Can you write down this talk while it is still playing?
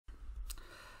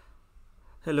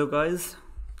Hello guys,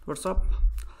 what's up?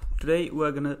 Today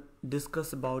we're gonna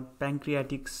discuss about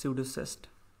pancreatic pseudocyst.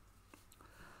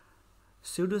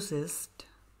 Pseudocyst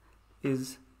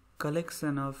is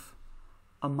collection of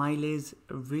amylase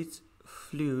rich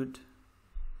fluid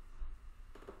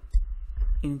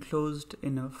enclosed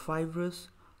in a fibrous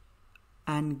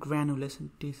and granulation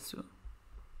tissue.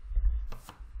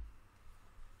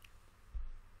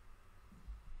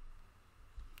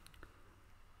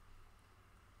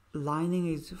 Lining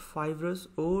is fibrous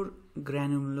or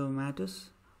granulomatous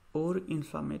or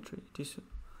inflammatory tissue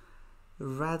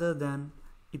rather than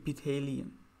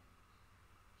epithelium,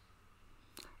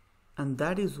 and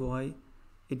that is why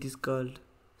it is called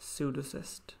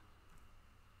pseudocyst.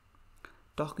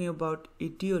 Talking about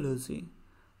etiology,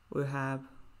 we have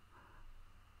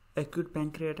acute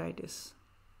pancreatitis.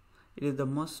 It is the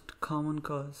most common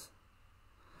cause.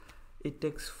 It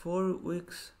takes 4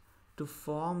 weeks to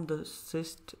form the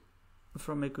cyst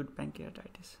from acute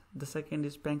pancreatitis. The second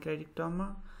is pancreatic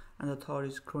tumor, and the third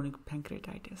is chronic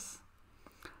pancreatitis.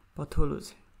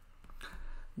 Pathology.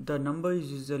 The number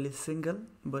is usually single,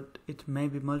 but it may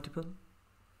be multiple.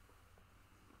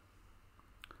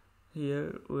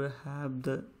 Here we have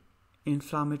the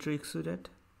inflammatory exudate,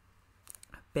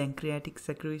 pancreatic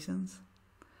secretions,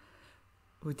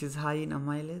 which is high in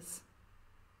amylase,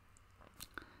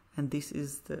 and this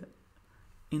is the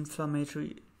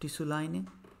inflammatory tissue lining,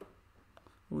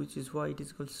 which is why it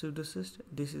is called pseudocyst.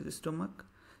 This is the stomach,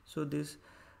 so this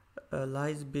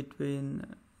lies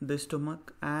between the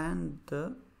stomach and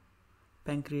the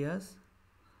pancreas,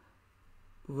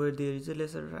 where there is a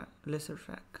lesser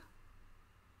sac.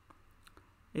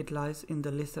 It lies in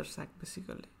the lesser sac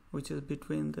basically, which is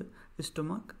between the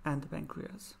stomach and the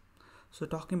pancreas. So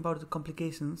talking about the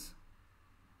complications,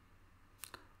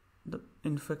 the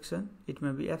infection, it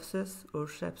may be abscess or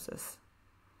sepsis.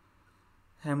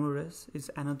 Hemorrhage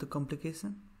is another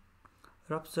complication.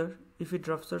 Rupture, if it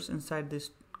ruptures inside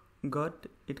this gut,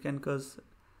 it can cause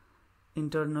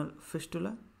internal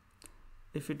fistula.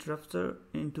 If it ruptures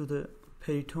into the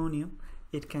peritoneum,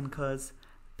 it can cause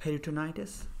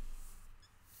peritonitis.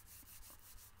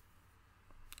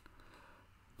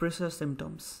 Pressure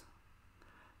symptoms.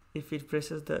 If it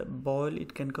presses the bowel,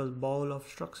 it can cause bowel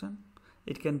obstruction.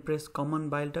 It can press common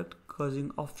bile duct, causing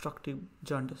obstructive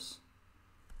jaundice.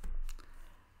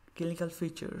 Clinical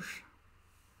features.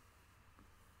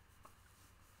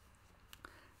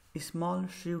 Small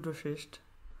pseudocysts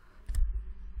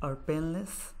are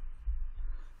painless,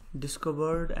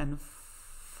 discovered and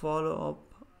follow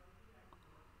up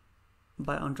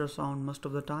by ultrasound most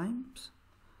of the times.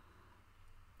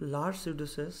 Large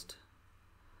pseudocyst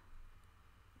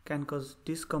can cause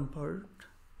discomfort,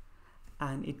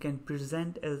 and it can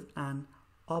present as an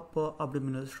upper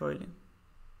abdominal swelling,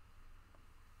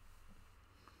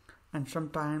 and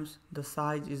sometimes the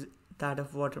size is that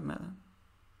of watermelon.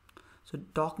 So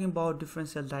talking about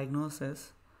differential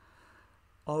diagnosis,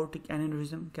 aortic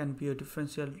aneurysm can be a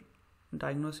differential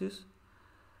diagnosis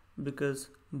because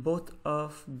both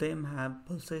of them have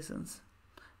pulsations.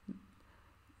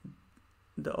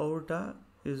 The aorta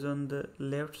is on the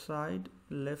left side,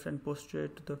 left and posterior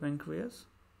to the pancreas,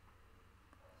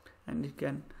 and it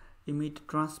can emit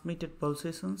transmitted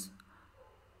pulsations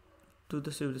to the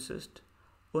pseudocyst.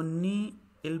 On knee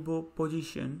elbow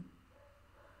position,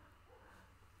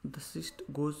 the cyst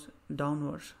goes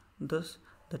downwards, thus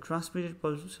the transmitted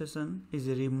pulsation is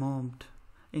removed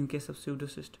in case of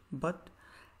pseudocyst, but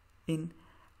in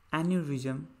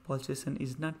aneurysm pulsation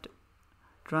is not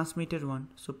transmitted one,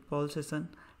 so pulsation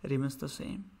remains the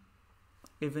same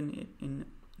even in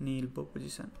knee elbow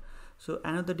position. So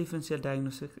another differential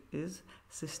diagnosis is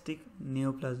cystic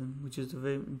neoplasm, which is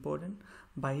very important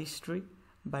by history,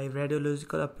 by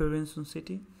radiological appearance on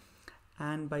CT,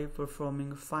 and by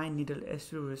performing fine needle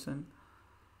aspiration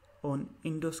on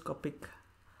endoscopic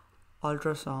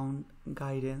ultrasound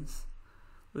guidance.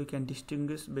 We can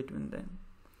distinguish between them.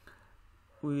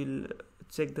 We will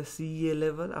check the CEA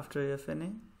level after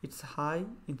FNA. It's high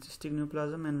in cystic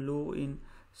neoplasm and low in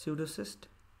pseudocyst.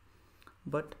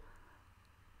 But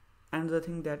another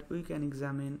thing that we can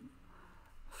examine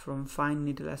from fine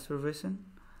needle aspiration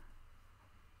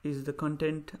is the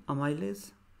content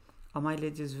amylase.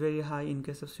 Amylase is very high in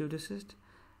case of pseudocyst,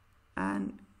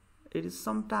 and it is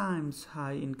sometimes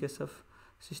high in case of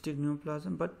cystic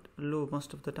neoplasm, but low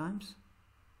most of the times.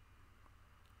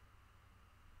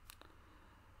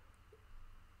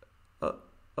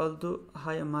 Although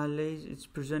high amylase is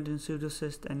present in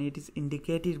pseudocyst and it is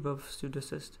indicative of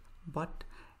pseudocyst, but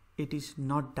it is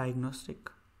not diagnostic.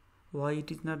 Why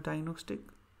it is not diagnostic?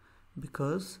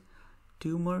 Because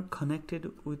tumor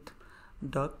connected with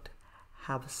duct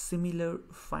have similar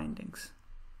findings.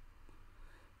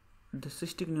 The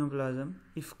cystic neoplasm,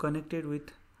 if connected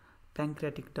with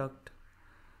pancreatic duct,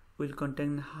 will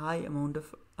contain high amount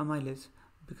of amylase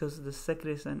because the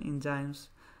secretion enzymes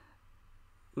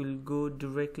will go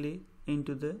directly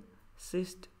into the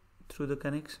cyst through the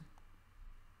connection.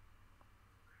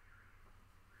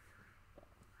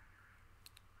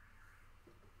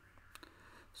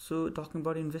 So talking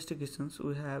about investigations,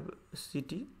 we have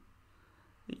CT,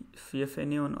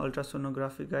 FFNA on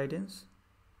ultrasonography guidance,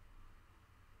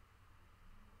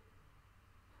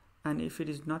 and if it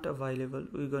is not available,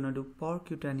 we're gonna do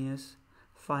percutaneous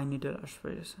fine needle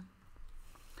aspiration.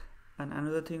 And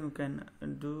another thing we can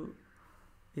do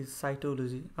is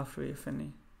cytology after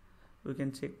FNA. We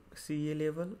can check CA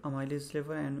level, amylase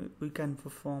level, and we can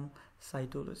perform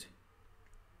cytology.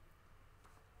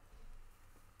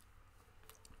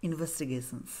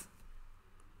 Investigations.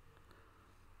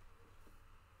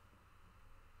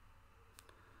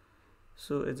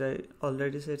 So as I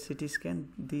already said, CT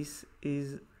scan, this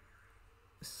is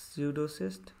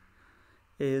pseudocyst,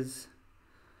 it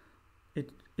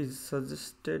is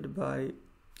suggested by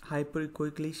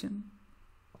hypercoagulation.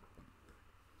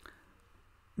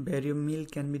 Barium meal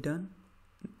can be done.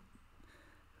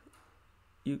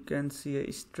 You can see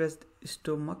a stressed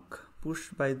stomach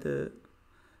pushed by the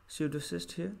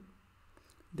pseudocyst here.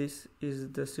 This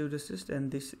is the pseudocyst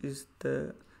and this is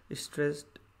the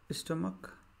stressed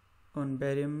stomach on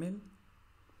barium meal.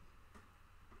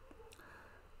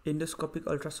 Endoscopic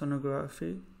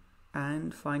ultrasonography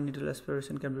and fine needle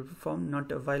aspiration can be performed,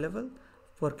 not available.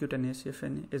 Percutaneous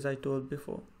FNA, as I told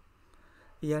before.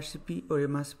 ERCP or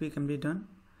MRCP can be done.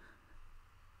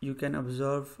 You can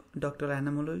observe ductal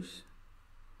anomalies,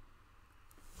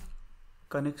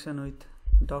 connection with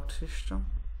duct system,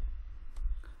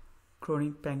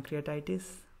 chronic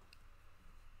pancreatitis.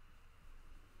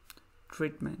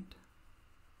 Treatment.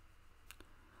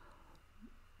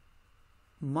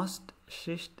 Most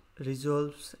cyst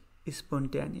resolves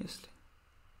spontaneously,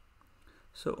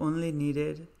 so only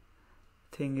needed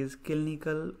thing is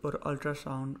clinical or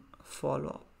ultrasound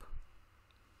follow-up.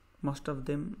 Most of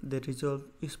them, they resolve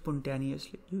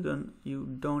spontaneously. You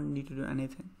don't need to do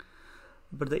anything.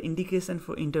 But the indication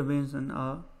for intervention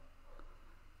are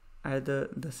either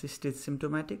the cyst is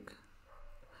symptomatic,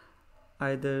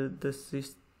 either the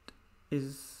cyst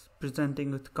is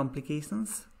presenting with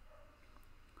complications,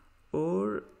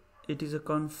 or it is a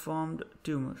confirmed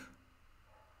tumor.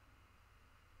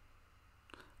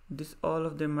 All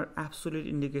of them are absolute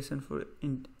indication for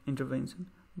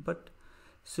intervention. But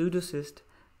pseudocyst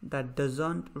that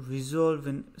doesn't resolve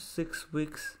in 6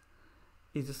 weeks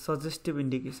is a suggestive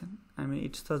indication. I mean,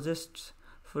 it suggests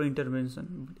for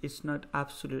intervention, but it's not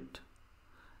absolute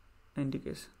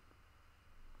indication.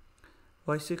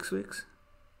 Why 6 weeks?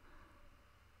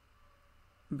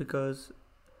 Because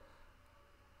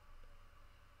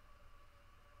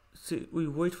we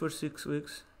wait for 6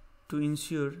 weeks to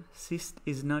ensure cyst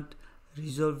is not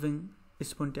resolving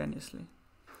spontaneously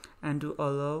and to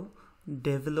allow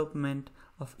development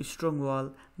of a strong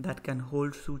wall that can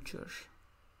hold sutures.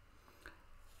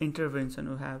 Intervention,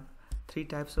 we have 3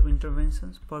 types of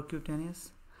interventions: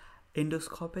 percutaneous,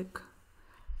 endoscopic,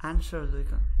 and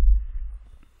surgical.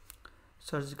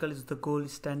 Surgical is the gold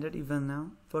standard even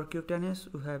now. Percutaneous,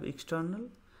 we have external,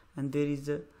 and there is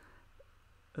a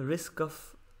risk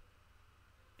of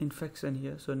infection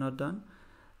here, so not done.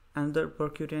 Another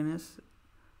percutaneous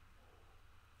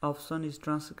option is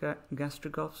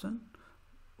transgastric option,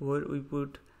 where we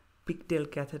put pigtail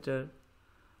catheter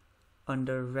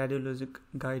under radiologic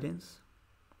guidance.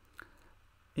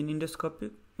 In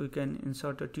endoscopic, we can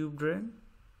insert a tube drain,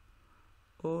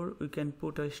 or we can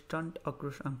put a stent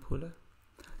across ampulla.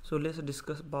 So let's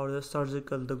discuss about the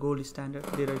surgical, the gold standard.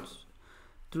 There are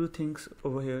 2 things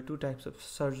over here, 2 types of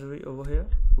surgery over here.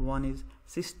 One is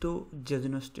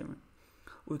cystojejunectomy.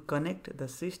 We connect the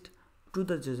cyst to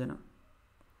the jejunum.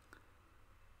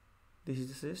 This is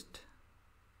the cyst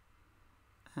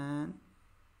and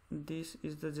this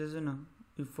is the jejunum.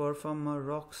 We perform a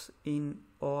rocks in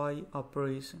OI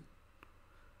operation.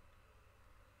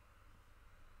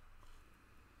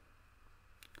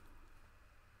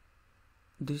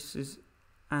 This is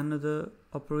another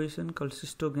operation called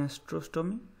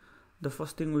cystogastrostomy. The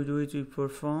first thing we do is we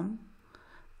perform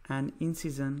an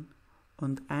incision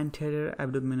on the anterior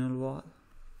abdominal wall.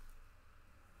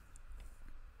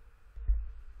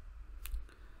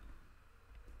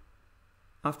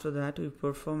 After that, we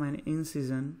perform an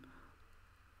incision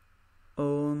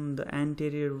on the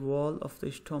anterior wall of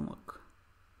the stomach,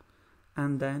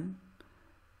 and then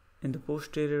in the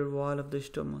posterior wall of the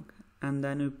stomach, and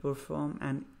then we perform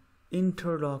an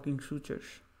interlocking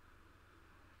sutures,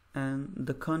 and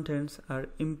the contents are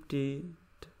emptied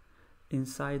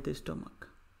inside the stomach.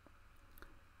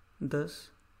 Thus,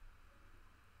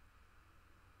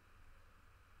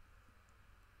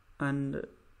 and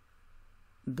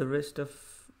the rest of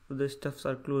the stuffs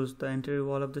are closed. The anterior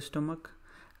wall of the stomach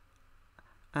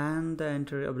and the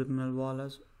anterior abdominal wall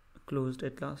is closed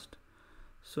at last.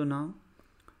 So now,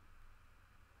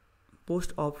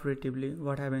 post-operatively,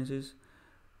 what happens is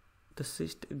the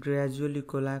cyst gradually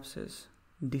collapses,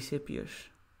 disappears.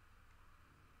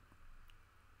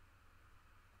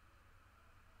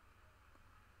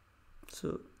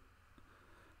 So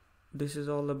this is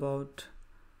all about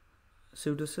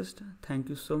pseudocyst. Thank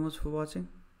you so much for watching.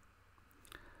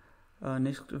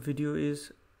 Next video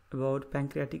is about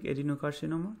pancreatic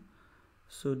adenocarcinoma,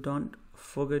 so don't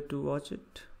forget to watch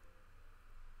it.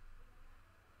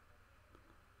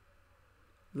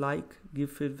 Like,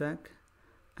 give feedback,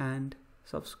 and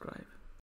subscribe.